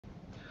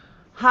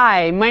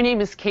Hi, my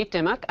name is Kate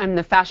Dimmock. I'm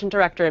the fashion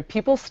director at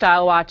People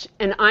Style Watch,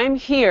 and I'm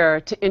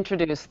here to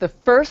introduce the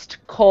first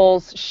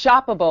Kohl's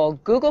shoppable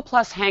Google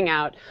Plus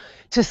Hangout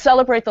to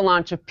celebrate the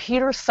launch of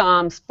Peter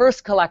Som's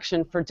first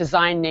collection for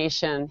Design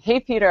Nation. Hey,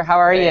 Peter, how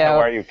are you? How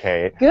are you,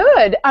 Kate?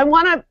 Good. I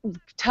want to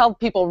tell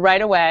people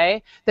right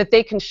away that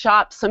they can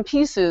shop some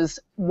pieces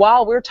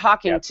while we're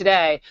talking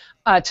today.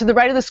 To the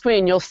right of the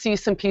screen, you'll see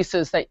some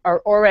pieces that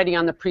are already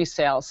on the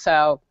pre-sale,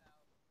 so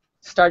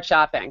start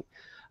shopping.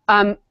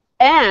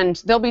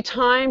 And there'll be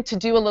time to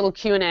do a little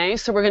Q&A,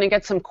 so we're going to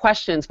get some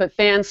questions, but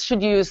fans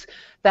should use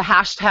the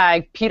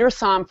hashtag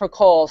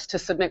 #PeterSomForKohl's to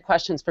submit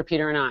questions for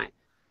Peter and I.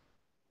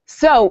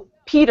 So,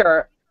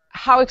 Peter,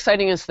 how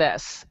exciting is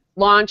this?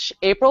 Launch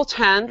April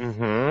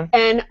 10th,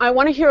 and I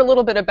want to hear a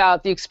little bit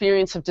about the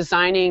experience of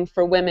designing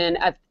for women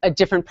at a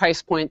different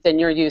price point than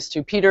you're used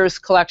to. Peter's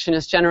collection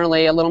is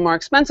generally a little more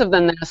expensive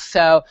than this,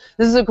 so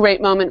this is a great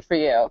moment for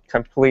you.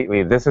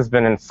 Completely. This has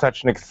been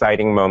such an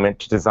exciting moment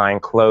to design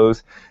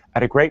clothes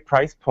at a great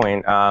price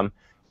point,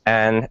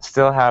 and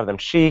still have them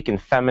chic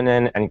and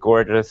feminine and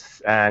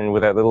gorgeous and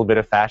with a little bit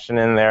of fashion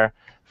in there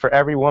for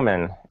every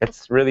woman.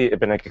 It's really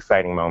been an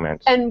exciting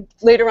moment. And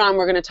later on,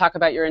 we're going to talk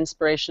about your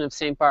inspiration of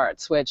St.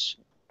 Barths, which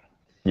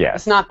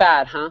is not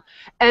bad, huh?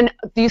 And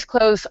these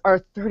clothes are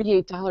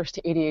 $38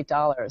 to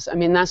 $88. I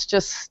mean, that's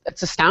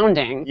it's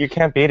astounding. You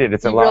can't beat it.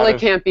 It's you really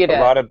can't beat it.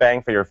 A lot of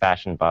bang for your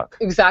fashion buck.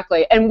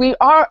 Exactly. And we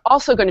are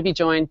also going to be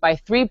joined by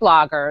 3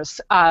 bloggers.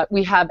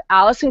 We have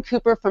Allison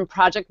Cooper from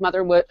Project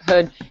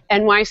Motherhood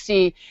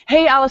NYC.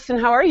 Hey, Allison,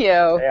 how are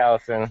you? Hey,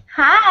 Allison.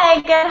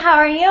 Hi, good. How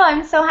are you?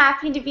 I'm so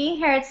happy to be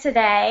here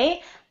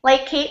today.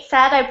 Like Kate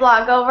said, I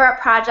blog over at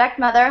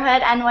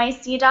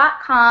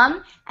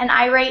projectmotherhoodnyc.com, and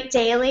I write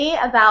daily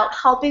about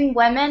helping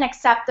women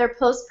accept their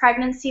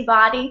post-pregnancy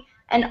body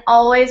and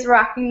always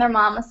rocking their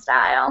mama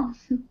style.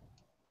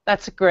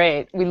 That's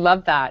great. We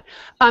love that.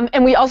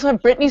 And we also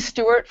have Brittany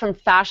Stewart from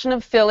Fashion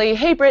of Philly.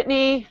 Hey,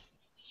 Brittany.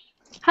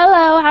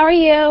 Hello, how are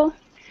you?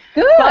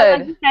 Good. Well,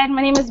 like you said,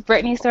 my name is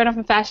Brittany Stewart. I'm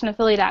from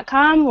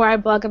fashionofphilly.com, where I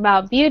blog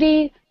about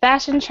beauty,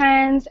 fashion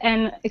trends,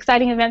 and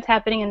exciting events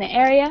happening in the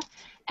area.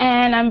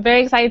 And I'm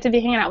very excited to be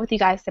hanging out with you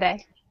guys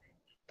today.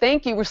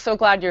 Thank you. We're so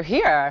glad you're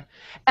here.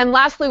 And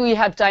lastly, we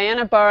have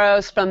Diana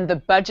Burrows from The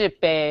Budget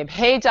Babe.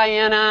 Hey,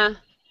 Diana.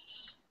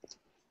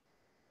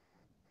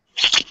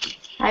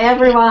 Hi,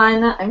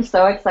 everyone. I'm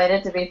so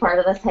excited to be part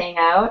of this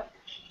hangout.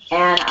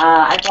 And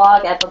I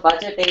blog at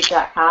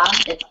thebudgetbabe.com.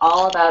 It's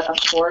all about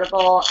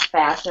affordable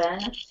fashion.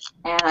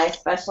 And I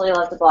especially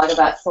love to blog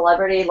about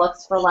celebrity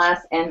looks for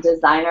less and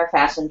designer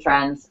fashion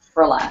trends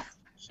for less.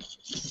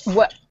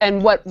 What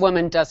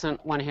woman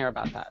doesn't want to hear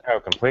about that? Oh,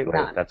 completely.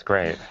 None. That's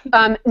great.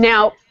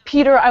 Now,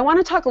 Peter, I want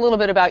to talk a little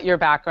bit about your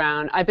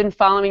background. I've been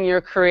following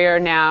your career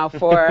now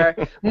for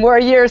more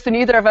years than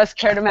either of us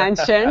care to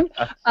mention.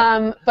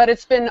 But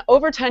it's been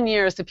over 10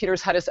 years that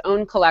Peter's had his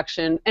own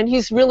collection, and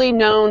he's really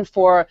known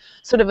for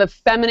sort of a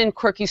feminine,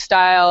 quirky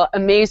style,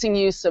 amazing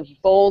use of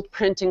bold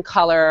print and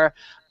color.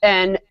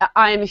 And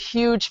I'm a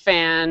huge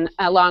fan,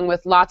 along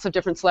with lots of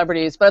different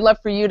celebrities. But I'd love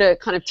for you to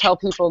kind of tell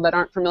people that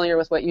aren't familiar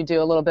with what you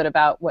do a little bit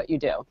about what you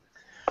do.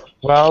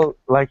 Well,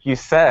 like you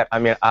said, I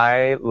mean,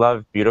 I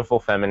love beautiful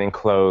feminine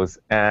clothes.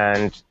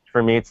 And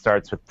for me, it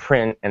starts with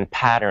print and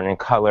pattern and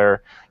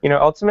color. You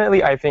know,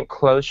 ultimately, I think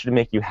clothes should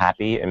make you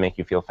happy and make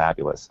you feel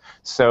fabulous.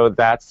 So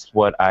that's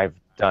what I've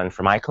done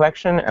for my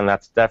collection, and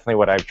that's definitely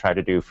what I've tried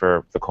to do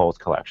for the Kohl's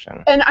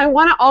collection. And I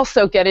want to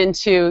also get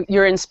into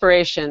your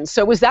inspiration.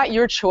 So was that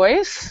your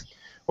choice?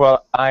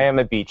 Well, I am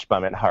a beach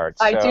bum at heart.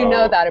 I do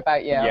know that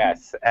about you.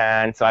 Yes,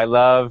 and so I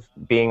love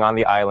being on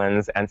the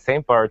islands, and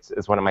St. Barths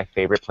is one of my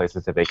favorite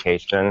places to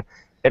vacation.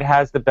 It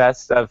has the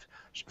best of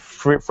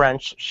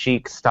French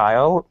chic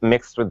style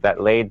mixed with that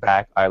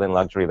laid-back island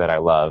luxury that I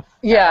love.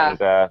 Yeah.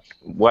 And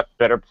what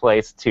better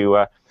place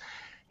to,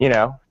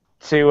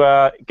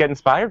 get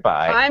inspired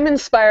by. I'm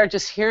inspired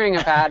just hearing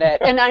about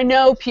it. And I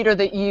know, Peter,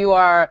 that you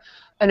are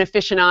an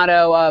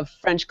aficionado of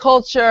French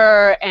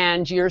culture,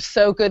 and you're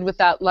so good with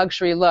that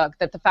luxury look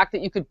that the fact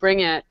that you could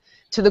bring it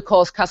to the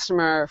Kohl's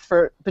customer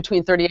for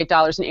between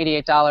 $38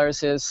 and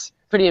 $88 is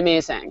pretty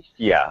amazing.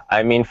 Yeah,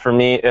 I mean, for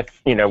me,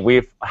 if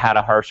we've had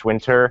a harsh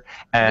winter,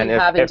 and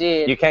if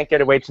you can't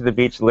get away to the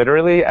beach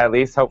literally, at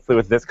least hopefully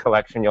with this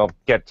collection you'll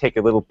take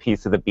a little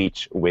piece of the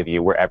beach with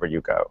you wherever you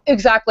go.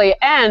 Exactly,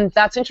 and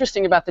that's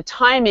interesting about the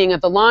timing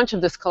of the launch of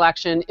this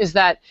collection is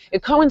that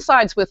it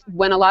coincides with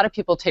when a lot of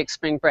people take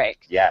spring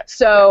break. Yes.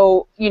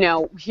 So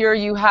here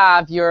you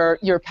have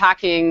your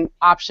packing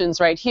options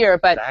right here,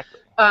 but. Exactly.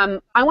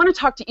 I want to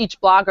talk to each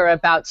blogger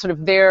about sort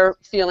of their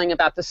feeling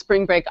about the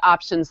spring break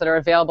options that are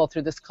available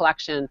through this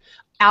collection.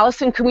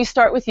 Allison, can we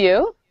start with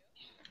you?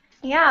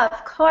 Yeah,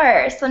 of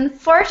course.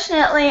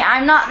 Unfortunately,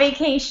 I'm not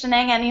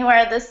vacationing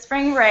anywhere this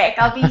spring break.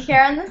 I'll be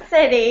here in the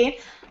city.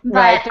 But,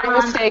 right, doing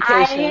a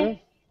staycation.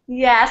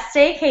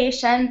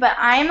 Staycation, but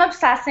I'm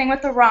obsessing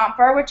with the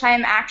romper, which I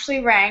am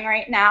actually wearing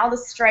right now, the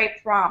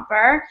striped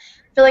romper.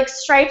 I feel like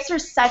stripes are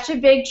such a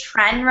big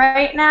trend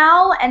right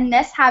now, and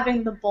this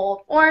having the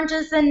bold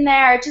oranges in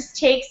there, it just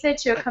takes it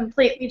to a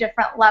completely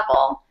different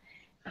level.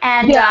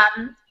 And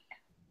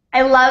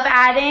I love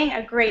adding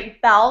a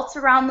great belt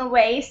around the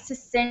waist to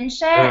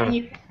cinch it, and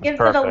you give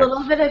it a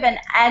little bit of an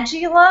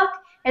edgy look.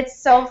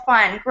 It's so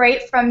fun.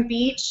 Great from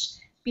beach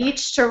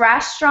to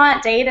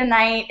restaurant, day to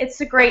night.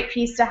 It's a great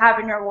piece to have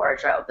in your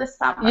wardrobe this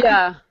summer.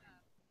 Yeah,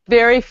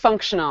 very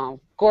functional,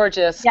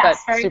 gorgeous,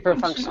 yes, but super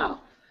functional.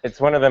 It's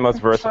one of the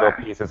most versatile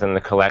pieces in the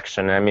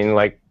collection. I mean,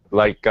 like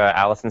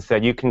Allison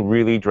said, you can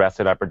really dress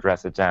it up or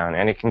dress it down,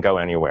 and it can go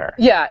anywhere.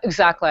 Yeah,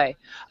 exactly.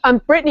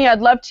 Brittany,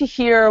 I'd love to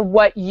hear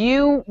what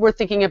you were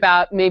thinking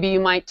about maybe you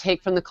might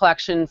take from the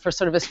collection for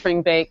sort of a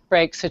spring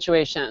break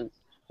situation.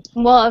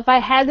 Well, if I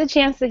had the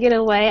chance to get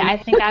away, I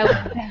think I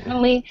would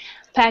definitely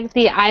pack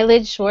the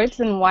eyelid shorts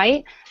in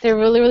white. They're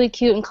really, really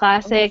cute and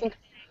classic.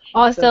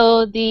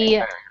 Also,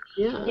 the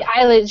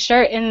eyelid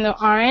shirt in the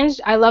orange.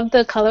 I love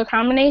the color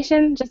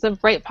combination, just a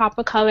bright pop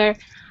of color.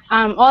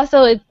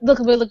 Also, it would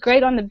look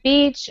great on the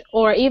beach,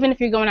 or even if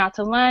you're going out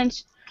to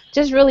lunch.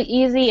 Just really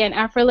easy and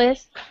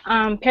effortless.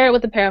 Pair it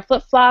with a pair of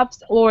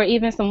flip-flops or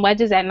even some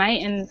wedges at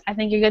night, and I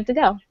think you're good to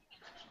go.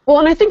 Well,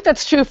 and I think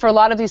that's true for a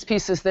lot of these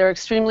pieces. They're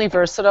extremely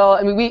versatile.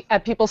 I mean, we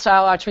at People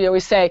Style Watch, we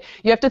always say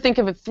you have to think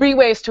of 3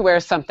 ways to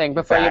wear something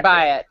before you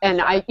buy it. And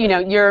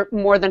you're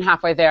more than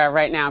halfway there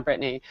right now,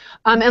 Brittany.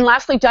 And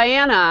lastly,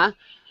 Diana,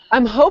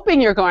 I'm hoping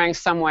you're going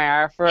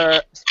somewhere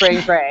for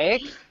spring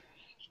break,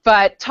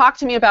 but talk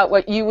to me about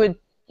what you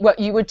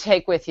would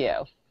take with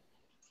you.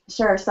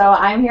 Sure. So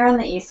I'm here on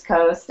the East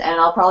Coast, and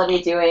I'll probably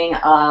be doing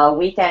a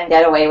weekend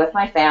getaway with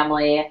my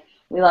family.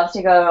 We love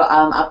to go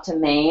up to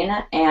Maine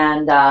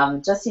and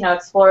just,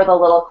 explore the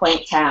little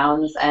quaint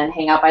towns and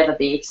hang out by the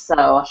beach.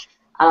 So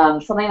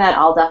something that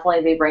I'll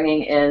definitely be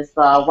bringing is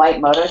the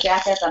white moto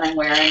jacket that I'm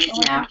wearing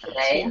now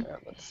today. Yeah,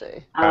 let's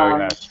see.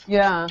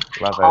 Yeah.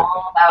 Love it.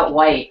 All about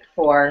white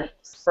for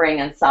spring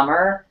and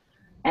summer.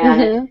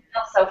 And it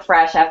feels so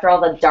fresh after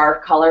all the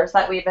dark colors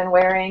that we've been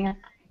wearing.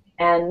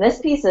 And this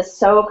piece is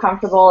so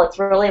comfortable. It's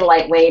really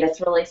lightweight.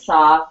 It's really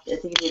soft.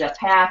 It's easy to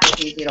pack.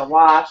 It's easy to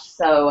wash.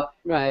 So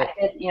I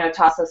could,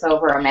 toss this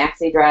over a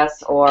maxi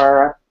dress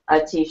or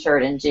a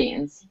T-shirt and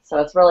jeans. So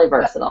it's really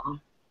versatile.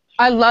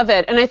 I love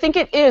it, and I think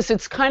it is.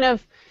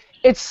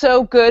 It's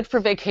so good for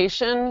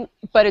vacation,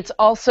 but it's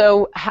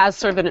also has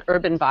sort of an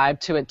urban vibe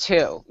to it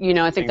too.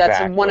 I think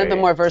that's one of the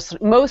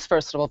most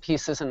versatile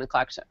pieces in the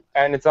collection.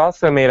 And it's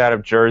also made out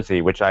of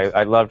jersey, which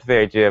I loved the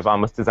idea of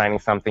almost designing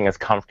something as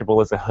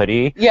comfortable as a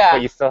hoodie,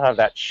 but you still have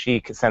that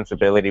chic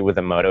sensibility with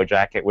a moto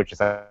jacket, which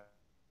is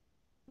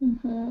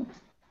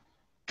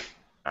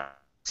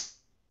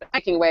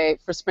making way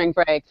for spring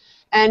break.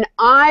 And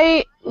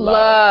I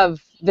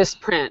love this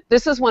print.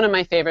 This is one of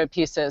my favorite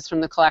pieces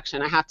from the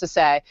collection, I have to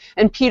say.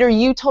 And Peter,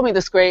 you told me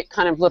this great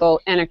kind of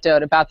little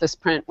anecdote about this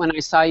print when I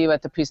saw you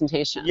at the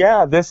presentation.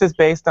 Yeah, this is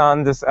based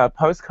on this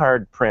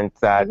postcard print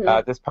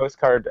that this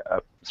postcard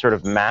sort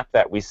of map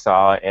that we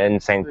saw in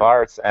St.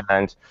 Barths.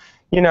 And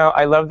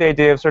I love the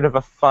idea of sort of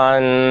a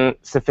fun,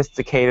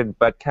 sophisticated,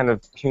 but kind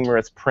of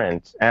humorous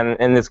print. And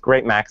in this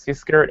great maxi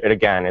skirt,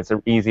 again, it's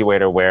an easy way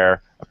to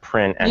wear a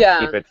print and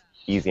keep it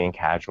easy and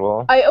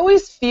casual. I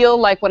always feel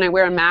like when I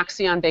wear a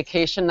maxi on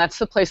vacation, that's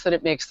the place that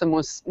it makes the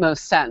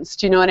most sense.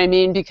 Do you know what I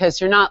mean? Because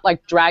you're not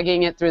like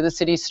dragging it through the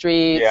city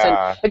streets.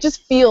 And it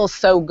just feels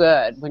so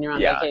good when you're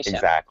on vacation. Yeah,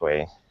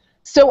 exactly.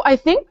 So I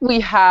think we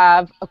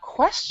have a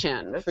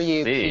question for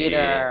you,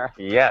 Peter.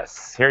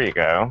 Yes, here you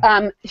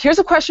go. Here's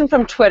a question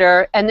from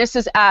Twitter, and this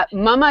is at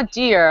Mama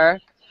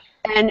Dear,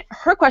 and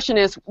her question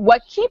is,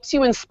 what keeps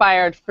you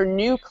inspired for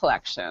new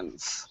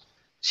collections?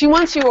 She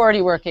wants you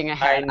already working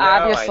ahead,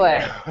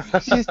 obviously.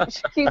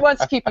 She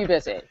wants to keep you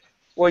busy.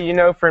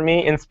 Well, for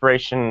me,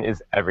 inspiration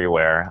is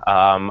everywhere.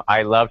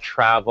 I love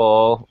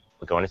travel,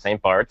 going to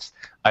St. Barths.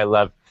 I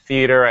love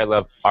theater. I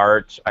love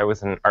art. I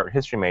was an art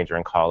history major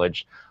in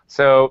college.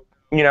 So,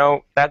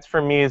 that's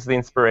for me is the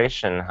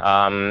inspiration.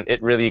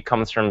 It really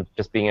comes from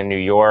just being in New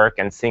York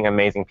and seeing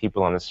amazing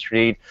people on the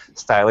street,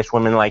 stylish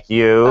women like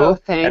you. Oh,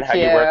 thank and how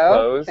you wear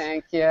clothes.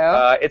 Thank you.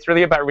 It's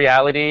really about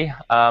reality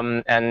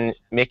and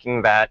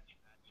making that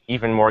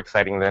even more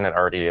exciting than it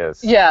already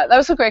is. Yeah, that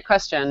was a great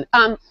question.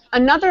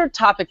 Another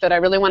topic that I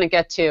really want to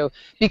get to,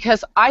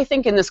 because I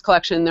think in this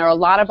collection there are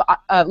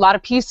a lot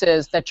of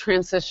pieces that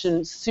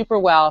transition super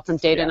well from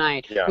day to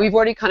night. Yeah. We've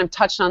already kind of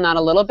touched on that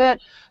a little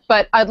bit,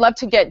 but I'd love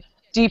to get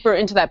deeper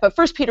into that. But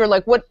first, Peter,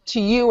 what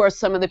to you are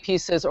some of the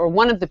pieces or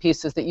one of the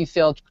pieces that you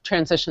feel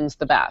transitions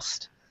the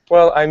best?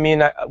 Well, I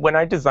mean, when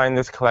I designed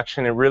this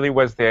collection, it really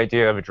was the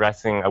idea of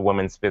addressing a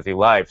woman's busy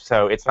life.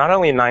 So it's not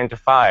only 9 to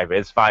 5,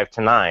 it's 5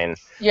 to 9.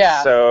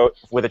 Yeah. So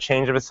with a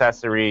change of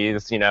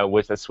accessories,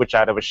 with a switch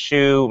out of a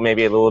shoe,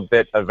 maybe a little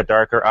bit of a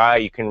darker eye,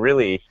 you can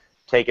really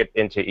take it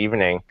into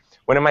evening.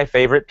 One of my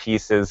favorite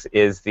pieces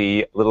is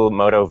the little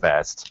moto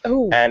vest.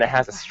 Ooh. And it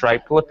has a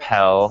striped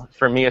lapel.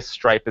 For me, a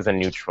stripe is a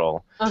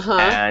neutral.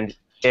 And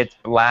it's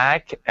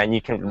black, and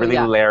you can really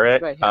layer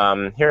it.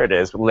 Right here it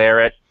is. Layer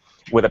it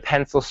with a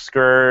pencil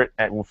skirt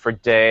for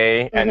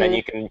day, and then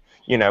you can,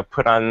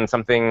 put on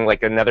something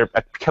like a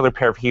killer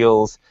pair of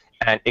heels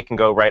and it can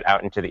go right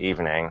out into the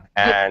evening,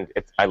 and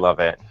I love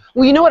it.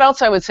 Well, you know what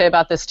else I would say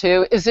about this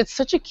too is it's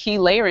such a key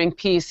layering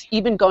piece,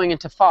 even going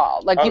into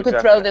fall. Like you could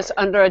throw this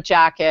under a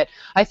jacket.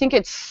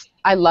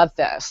 I love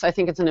this. I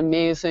think it's an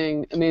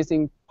amazing,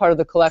 amazing part of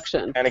the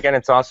collection. And again,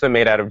 it's also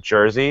made out of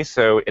jersey,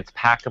 so it's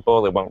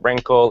packable. It won't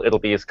wrinkle. It'll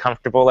be as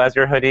comfortable as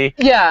your hoodie.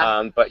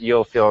 Yeah. But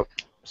you'll feel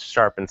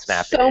sharp and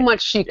snappy. So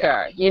much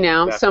chicer, you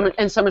know, so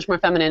much more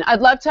feminine. I'd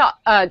love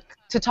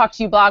to talk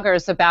to you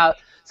bloggers about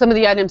some of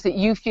the items that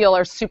you feel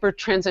are super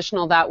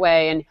transitional that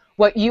way and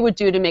what you would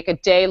do to make a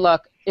day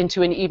look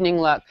into an evening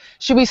look.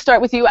 Should we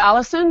start with you,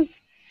 Allison?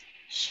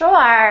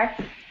 Sure.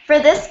 For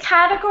this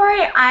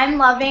category, I'm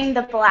loving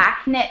the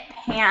black knit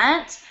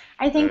pant.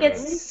 I think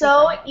it's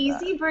so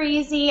easy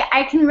breezy.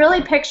 I can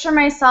really picture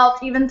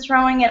myself even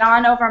throwing it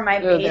on over my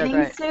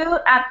bathing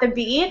suit at the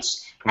beach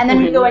and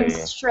then going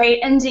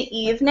straight into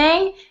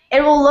evening.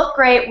 It will look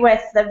great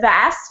with the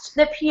vest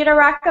that Peter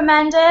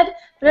recommended,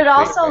 but it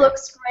also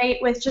looks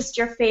great with just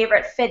your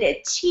favorite fitted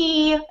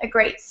tee, a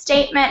great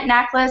statement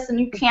necklace, and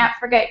you can't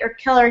forget your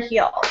killer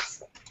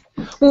heels.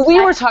 Well, we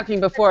were talking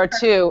before,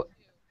 too,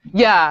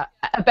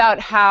 about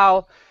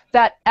how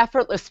that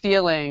effortless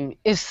feeling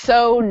is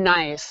so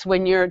nice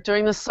when you're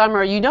during the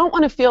summer. You don't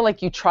want to feel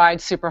like you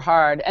tried super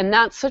hard, and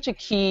that's such a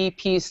key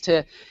piece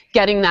to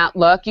getting that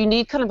look. You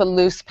need kind of a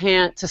loose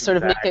pant to sort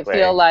of make it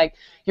feel like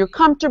you're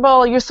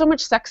comfortable. You're so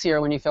much sexier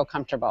when you feel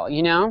comfortable,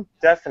 you know?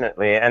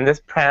 Definitely. And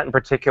this pant in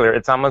particular,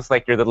 it's almost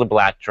like your little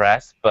black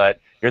dress, but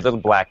your little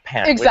black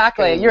pant.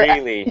 Exactly. Your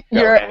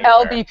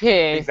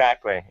LBP.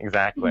 Exactly.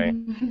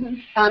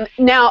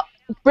 Now,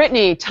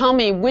 Brittany, tell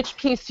me, which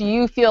piece do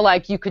you feel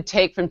like you could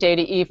take from day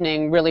to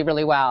evening really,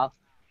 really well?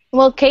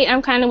 Well, Kate,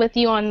 I'm kind of with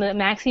you on the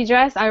maxi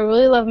dress. I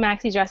really love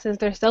maxi dresses.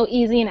 They're so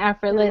easy and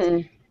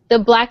effortless. The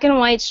black and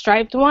white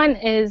striped one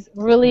is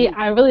really,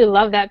 I really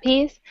love that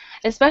piece,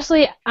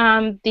 especially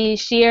the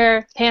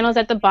sheer panels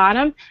at the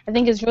bottom. I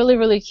think it's really,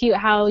 really cute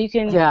how you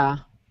can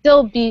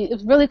still be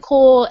really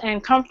cool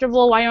and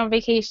comfortable while you're on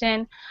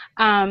vacation.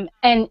 And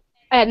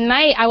at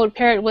night, I would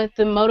pair it with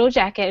the moto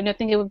jacket, and I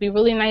think it would be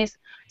really nice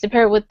to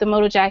pair it with the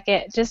moto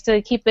jacket just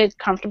to keep it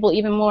comfortable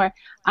even more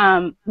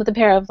with a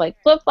pair of like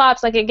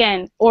flip-flops, like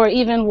again, or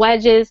even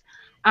wedges,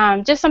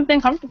 just something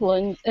comfortable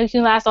and it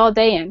can last all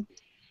day in.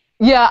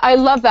 Yeah, I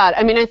love that.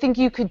 I mean, I think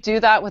you could do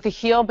that with a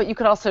heel, but you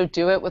could also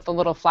do it with a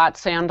little flat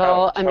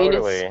sandal. Oh,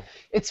 totally. I mean,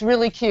 it's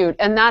really cute.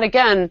 And that,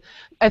 again,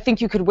 I think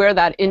you could wear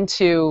that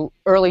into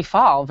early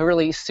fall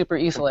really super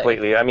easily.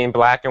 Completely. I mean,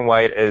 black and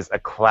white is a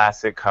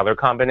classic color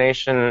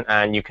combination,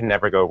 and you can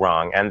never go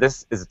wrong. And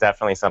this is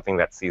definitely something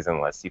that's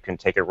seasonless. You can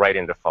take it right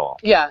into fall.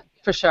 Yeah,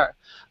 for sure.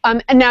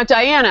 And now,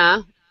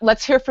 Diana,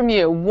 let's hear from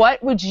you.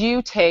 What would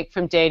you take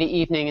from day to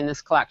evening in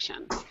this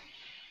collection?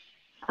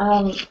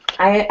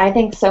 I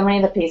think so many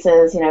of the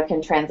pieces,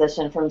 can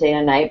transition from day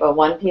to night, but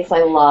one piece I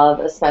love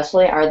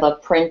especially are the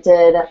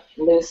printed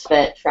loose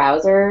fit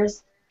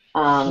trousers.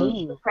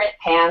 The print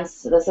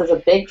pants, this is a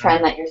big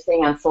trend that you're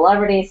seeing on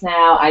celebrities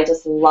now. I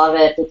just love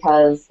it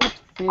because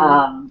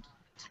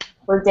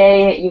for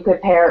day you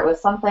could pair it with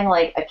something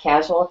like a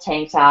casual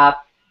tank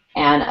top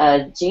and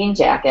a jean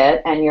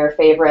jacket and your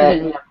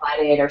favorite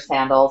gladiator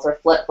sandals or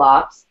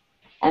flip-flops.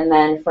 And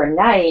then for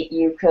night,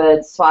 you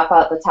could swap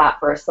out the top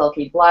for a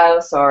silky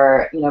blouse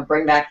or,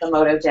 bring back the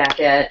moto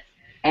jacket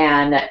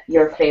and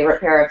your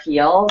favorite pair of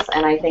heels.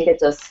 And I think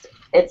it's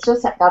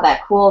just got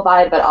that cool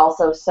vibe, but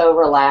also so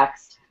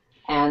relaxed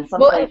and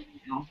something,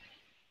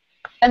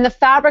 And the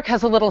fabric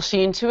has a little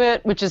sheen to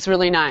it, which is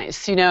really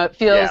nice. It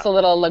feels a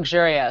little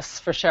luxurious,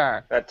 for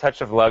sure. That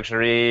touch of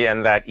luxury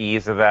and that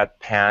ease of that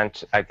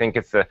pant, I think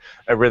it's a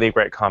really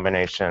great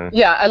combination.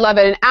 Yeah, I love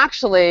it. And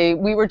actually,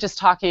 we were just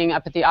talking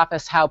up at the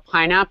office how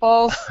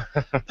pineapples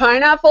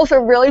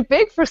are really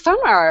big for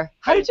summer.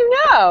 How did you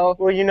know?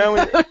 Well, in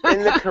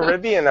the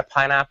Caribbean, a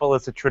pineapple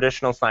is a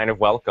traditional sign of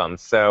welcome.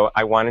 So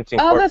I wanted to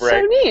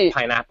incorporate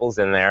pineapples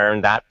in there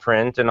and that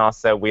print. And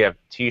also, we have a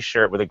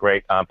T-shirt with a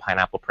great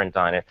pineapple print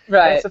on it.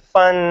 Right. It's a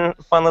fun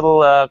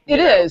little. It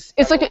is.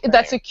 It's like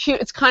that's a cute.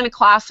 It's kind of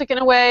classic in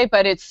a way,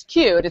 but it's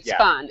cute. It's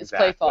fun. It's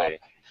playful.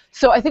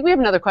 So I think we have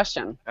another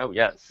question. Oh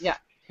yes. Yeah.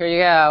 Here you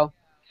go.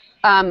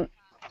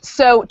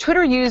 So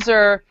Twitter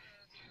user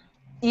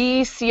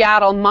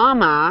Seattle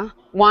Mama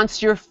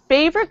wants your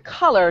favorite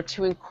color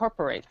to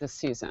incorporate this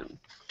season.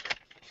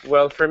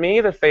 Well, for me,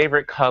 the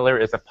favorite color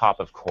is a pop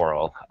of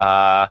coral.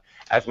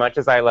 As much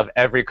as I love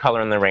every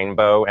color in the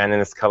rainbow, and in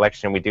this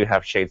collection we do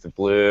have shades of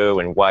blue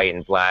and white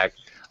and black,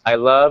 I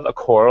love a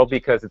coral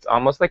because it's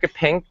almost like a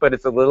pink, but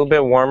it's a little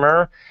bit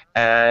warmer,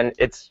 and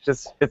it's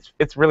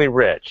really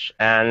rich.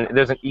 And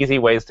there's an easy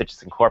ways to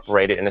just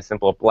incorporate it in a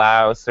simple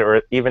blouse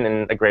or even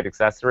in a great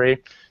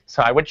accessory.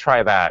 So I would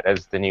try that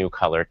as the new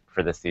color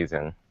for this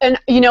season. And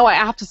I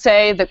have to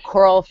say that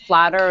coral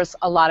flatters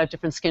a lot of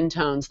different skin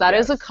tones. That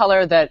is a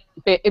color that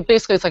it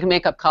basically is like a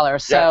makeup color.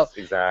 So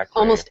exactly.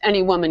 Almost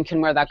any woman can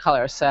wear that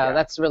color. So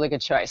that's a really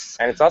good choice.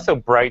 And it's also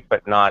bright,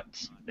 but not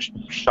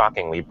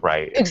shockingly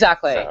bright.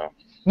 Exactly. So.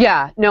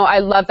 Yeah, no, I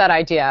love that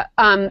idea.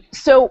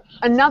 So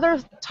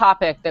another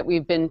topic that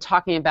we've been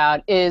talking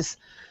about is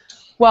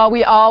Well,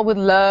 we all would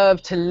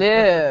love to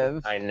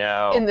live I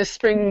know. in the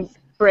spring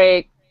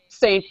break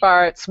St.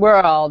 Barths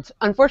world.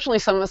 Unfortunately,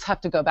 some of us have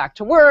to go back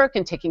to work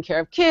and taking care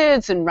of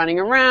kids and running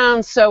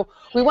around. So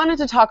we wanted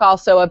to talk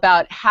also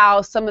about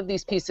how some of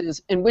these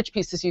pieces and which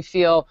pieces you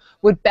feel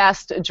would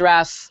best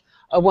address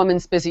a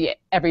woman's busy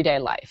everyday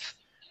life.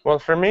 Well,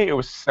 for me, it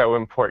was so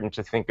important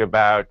to think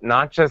about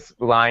not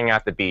just lying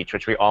at the beach,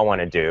 which we all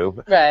want to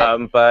do,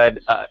 right. But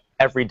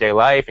everyday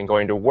life and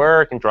going to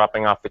work and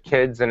dropping off the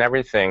kids and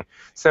everything.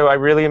 So I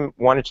really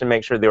wanted to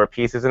make sure there were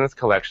pieces in this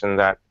collection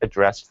that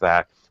addressed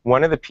that.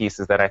 One of the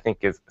pieces that I think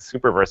is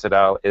super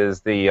versatile is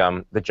the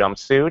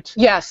jumpsuit.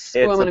 Yes,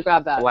 it's I'm going to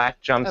grab that.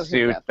 Black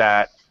jumpsuit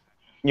that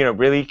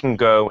really can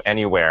go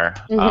anywhere.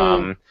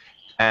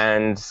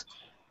 And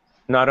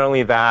not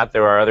only that,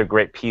 there are other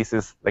great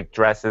pieces like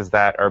dresses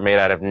that are made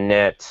out of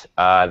knit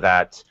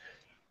that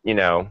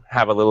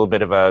have a little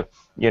bit of a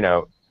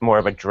more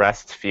of a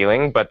dressed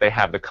feeling, but they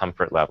have the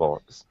comfort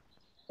levels.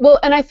 Well,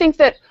 and I think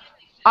that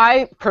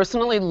I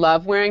personally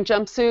love wearing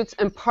jumpsuits,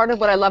 and part of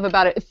what I love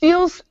about it,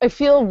 I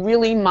feel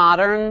really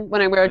modern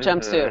when I wear a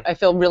jumpsuit. I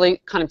feel really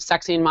kind of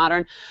sexy and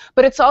modern,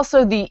 but it's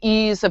also the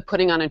ease of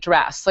putting on a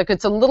dress. Like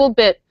it's a little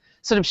bit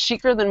sort of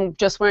chicer than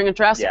just wearing a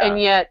dress,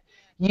 and yet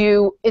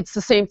it's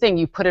the same thing.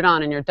 You put it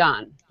on and you're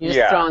done. You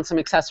just throw on some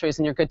accessories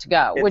and you're good to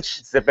go.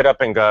 Which zip it up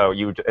and go.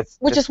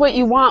 Which is what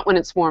you want when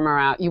it's warmer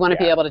out. You want to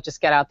be able to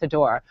just get out the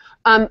door.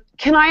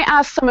 Can I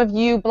ask some of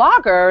you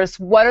bloggers,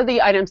 what are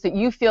the items that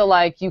you feel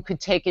like you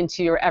could take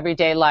into your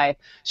everyday life?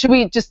 Should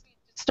we just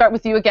start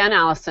with you again,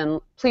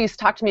 Allison? Please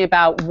talk to me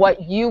about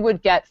what you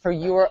would get for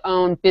your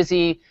own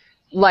busy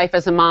life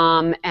as a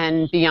mom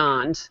and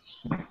beyond.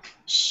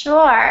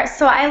 Sure.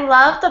 So I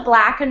love the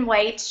black and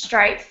white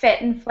striped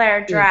fit and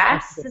flare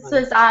dress. This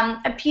was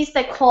a piece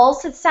that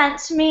KOHL'S had sent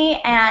to me,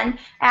 and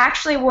I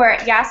actually wore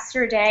it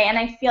yesterday, and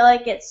I feel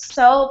like it's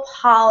so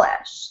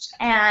polished.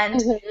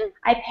 And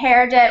I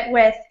paired it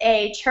with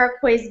a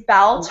turquoise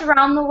belt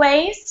around the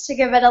waist to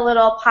give it a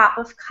little pop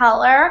of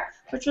color,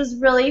 which was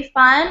really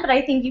fun. But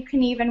I think you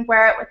can even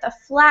wear it with a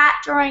flat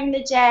during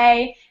the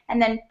day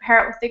and then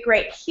pair it with a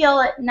great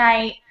heel at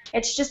night.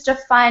 It's just a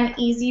fun,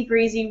 easy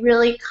breezy,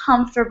 really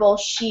comfortable,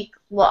 chic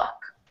look.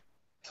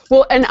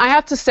 Well, and I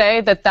have to say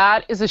that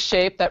that is a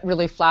shape that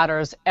really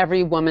flatters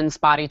every woman's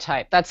body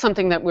type. That's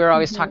something that we're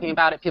always talking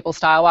about at People's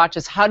Style Watch,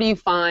 is how do you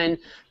find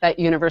that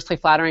universally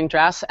flattering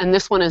dress? And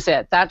this one is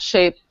it. That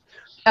shape,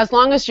 as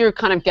long as you're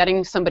kind of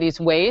getting somebody's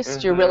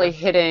waist, you're really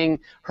hitting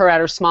her at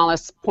her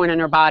smallest point in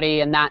her body,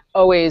 and that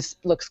always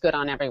looks good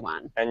on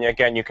everyone. And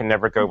again, you can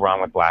never go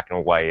wrong with black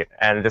and white.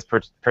 And this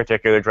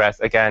particular dress,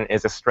 again,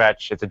 is a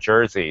stretch. It's a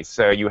jersey.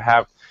 So you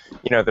have,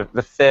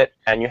 the fit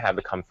and you have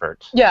the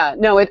comfort. Yeah,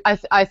 no,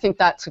 I think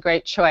that's a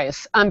great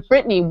choice.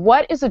 Brittany,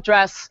 what is a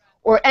dress,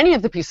 or any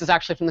of the pieces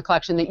actually from the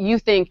collection, that you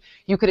think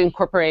you could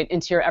incorporate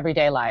into your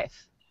everyday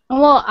life?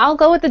 Well, I'll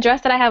go with the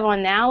dress that I have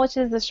on now, which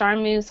is the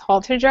Charmeuse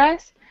halter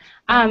dress.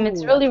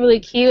 It's really, really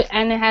cute,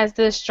 and it has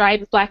the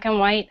striped black and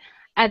white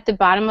at the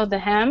bottom of the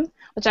hem,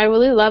 which I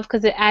really love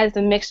because it adds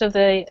the mix of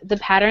the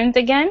patterns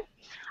again.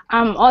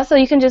 Also,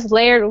 you can just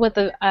layer it with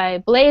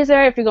a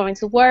blazer if you're going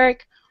to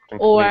work,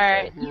 or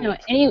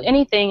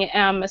anything,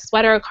 a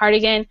sweater or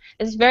cardigan.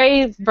 It's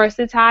very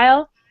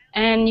versatile,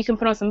 and you can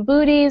put on some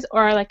booties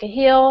or like a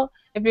heel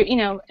if you're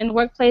in the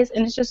workplace,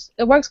 and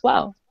it works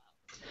well.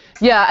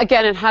 Yeah,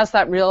 again, it has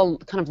that real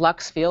kind of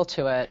luxe feel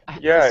to it.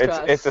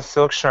 Yeah, it's a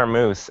silk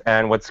charmeuse,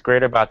 and what's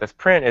great about this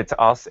print,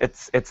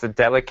 it's a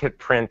delicate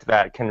print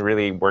that can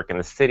really work in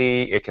the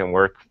city. It can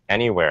work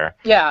anywhere.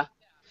 Yeah.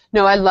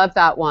 No, I love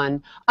that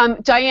one.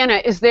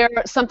 Diana, is there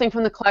something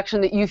from the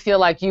collection that you feel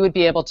like you would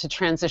be able to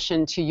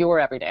transition to your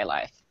everyday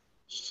life?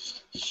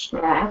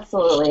 Yeah,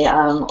 absolutely.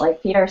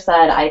 Like Peter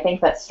said, I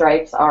think that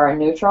stripes are a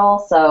neutral,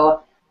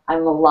 so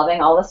I'm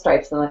loving all the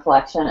stripes in the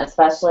collection,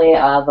 especially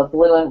the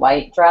blue and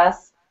white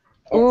dress.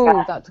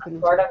 It's got a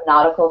sort of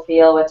nautical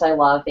feel, which I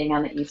love, being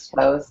on the East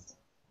Coast,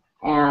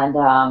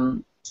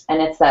 and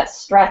it's that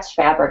stretch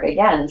fabric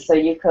again. So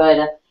you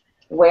could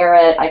wear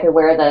it. I could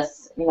wear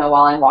this,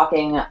 while I'm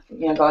walking,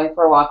 going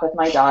for a walk with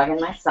my dog and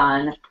my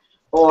son,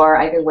 or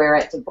I could wear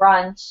it to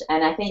brunch.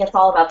 And I think it's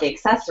all about the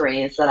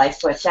accessories that I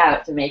switch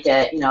out to make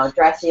it,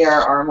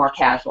 dressier or more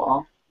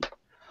casual.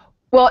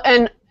 Well,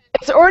 and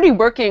it's already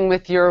working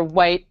with your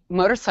white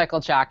motorcycle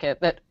jacket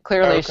that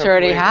clearly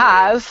Surety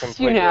has.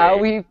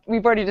 Completely.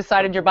 We've already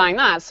decided you're buying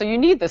that, so you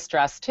need this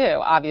dress too,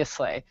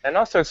 obviously. And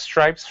also,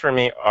 stripes for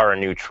me are a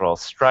neutral.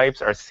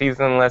 Stripes are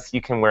seasonless.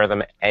 You can wear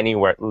them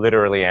anywhere,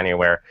 literally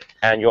anywhere,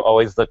 and you'll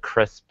always look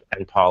crisp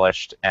and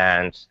polished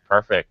and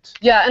perfect.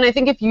 Yeah, and I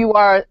think if you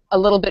are a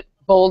little bit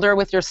bolder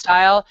with your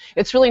style,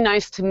 it's really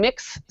nice to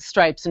mix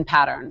stripes and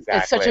patterns. Exactly.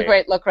 It's such a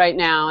great look right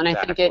now, and I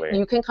think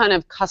you can kind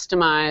of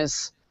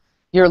customize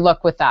your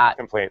look with that.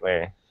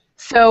 Completely.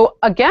 So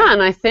again,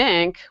 I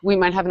think we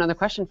might have another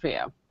question for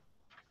you.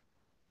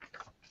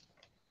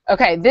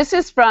 Okay, this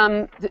is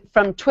from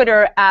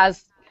Twitter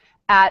at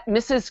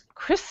Mrs.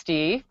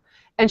 Christie,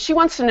 and she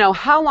wants to know,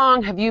 how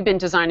long have you been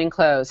designing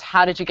clothes?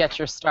 How did you get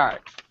your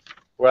start?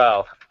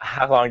 Well,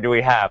 how long do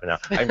we have? No,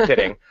 I'm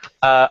kidding.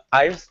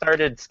 I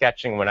started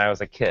sketching when I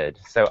was a kid,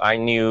 so I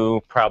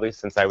knew probably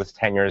since I was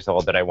 10 years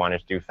old that I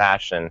wanted to do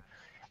fashion.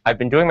 I've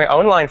been doing my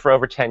own line for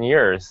over 10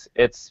 years.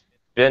 It's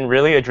been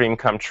really a dream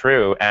come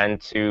true,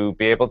 and to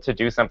be able to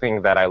do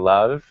something that I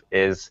love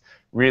is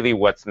really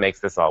what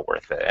makes this all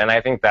worth it. And I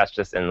think that's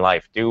just in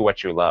life. Do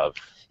what you love.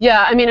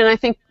 Yeah, I mean, and I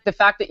think the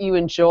fact that you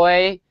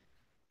enjoy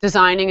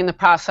designing in the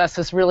process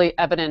is really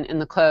evident in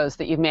the clothes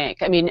that you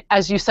make. I mean,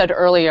 as you said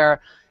earlier,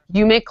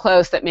 you make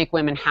clothes that make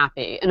women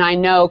happy. And I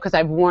know, because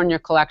I've worn your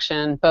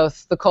collection,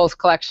 both the KOHL'S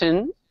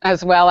collection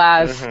as well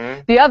as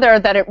the other,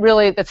 that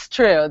that's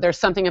true. There's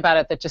something about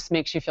it that just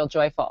makes you feel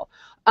joyful.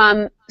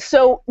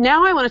 So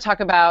now I want to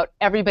talk about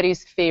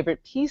everybody's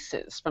favorite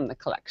pieces from the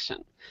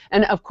collection.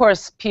 And of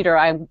course, Peter,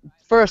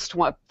 first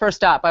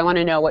up, I want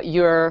to know what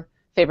your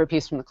favorite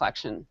piece from the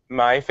collection.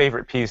 My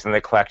favorite piece in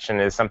the collection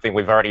is something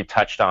we've already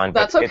touched on.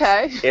 But that's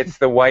okay. It's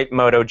the white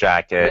moto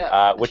jacket,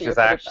 which is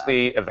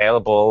actually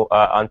available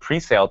on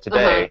pre-sale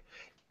today.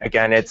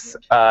 Again, it's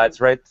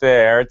right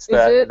there. It's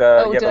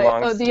the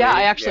long sleeve. Yeah,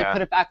 I actually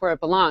put it back where it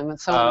belonged.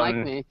 That's so unlike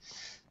me.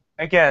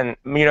 Again,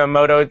 you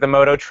know, the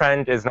moto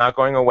trend is not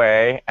going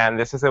away, and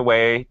this is a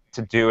way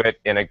to do it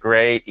in a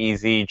great,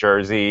 easy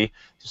jersey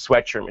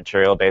sweatshirt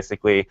material,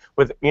 basically,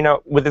 with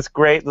this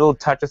great little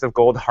touches of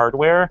gold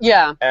hardware.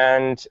 Yeah.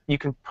 And you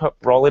can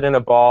roll it in a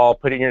ball,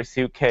 put it in your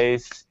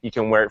suitcase. You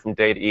can wear it from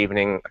day to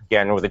evening,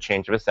 again, with a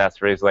change of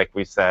accessories, like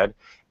we said.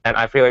 And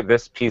I feel like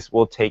this piece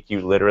will take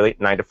you literally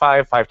 9 to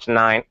 5, 5 to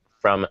 9,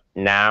 from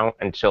now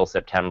until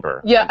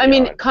September. Yeah, I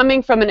mean,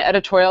 coming from an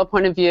editorial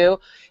point of view,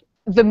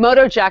 the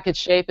moto jacket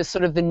shape is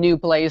sort of the new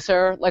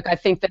blazer. Like, I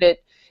think that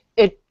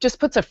it just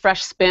puts a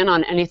fresh spin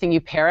on anything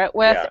you pair it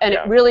with, and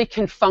it really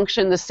can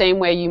function the same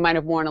way you might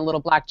have worn a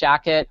little black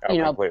jacket,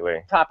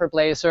 proper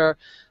blazer,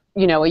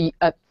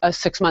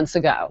 6 months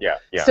ago.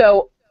 Yeah.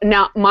 So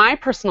now my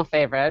personal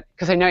favorite,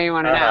 because I know you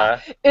want to know,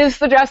 is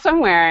the dress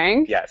I'm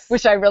wearing,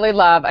 which I really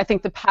love. I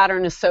think the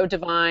pattern is so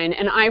divine,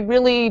 and I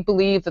really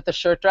believe that the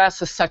shirt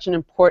dress is such an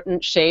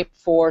important shape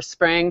for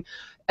spring.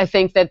 I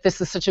think that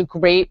this is such a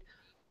great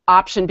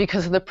option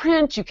because of the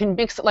print. You can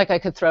mix it, like I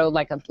could throw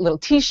like a little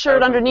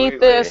t-shirt underneath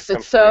this.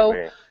 It's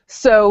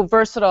so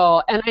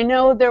versatile. And I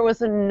know there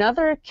was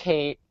another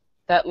Kate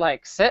that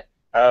likes it.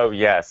 Oh,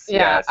 yes.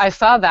 Yeah, yes. I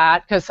saw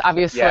that because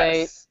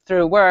obviously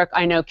through work,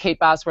 I know Kate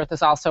Bosworth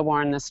has also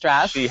worn this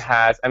dress. She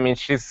has. I mean,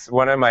 she's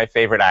one of my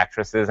favorite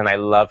actresses, and I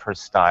love her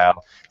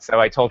style. So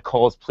I told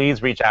KOHL'S,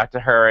 please reach out to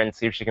her and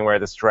see if she can wear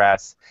this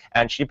dress.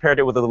 And she paired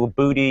it with a little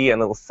bootie and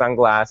little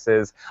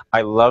sunglasses.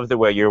 I love the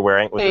way you're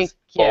wearing it with this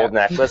gold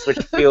necklace, which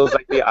feels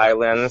like the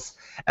islands.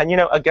 And,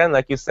 again,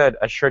 like you said,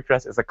 a shirt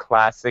dress is a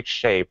classic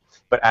shape,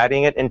 but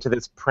adding it into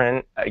this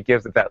print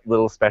gives it that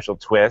little special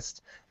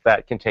twist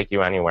that can take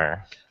you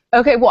anywhere.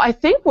 Okay, well, I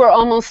think we're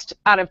almost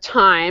out of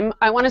time.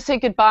 I want to say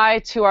goodbye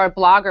to our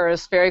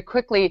bloggers very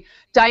quickly.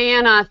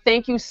 Diana,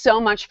 thank you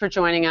so much for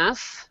joining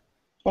us.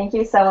 Thank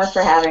you so much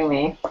for having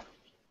me.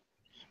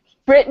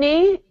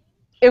 Brittany,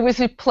 it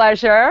was a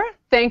pleasure.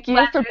 Thank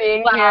you for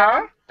being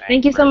here.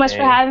 Thank you so much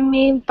for having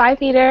me. Bye,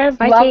 Peter.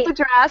 Bye, Love Kate. the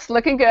dress.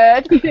 Looking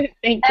good. Thank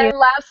you. And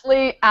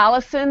lastly,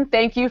 Allison,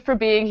 thank you for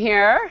being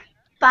here.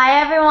 Bye,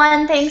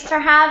 everyone. Thanks for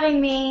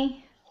having me.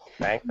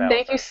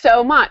 Thank you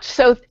so much.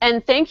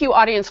 And thank you,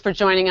 audience, for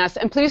joining us.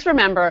 And please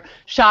remember,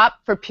 shop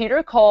for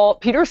Peter Som.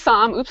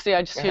 Oopsie,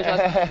 I just changed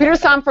that. Peter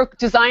Som for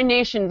Design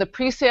Nation. The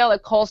pre-sale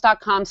at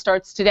KOHL'S.com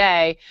starts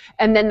today,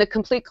 and then the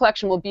complete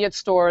collection will be at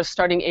stores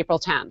starting April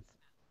 10th.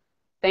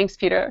 Thanks,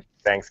 Peter.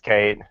 Thanks,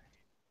 Kate.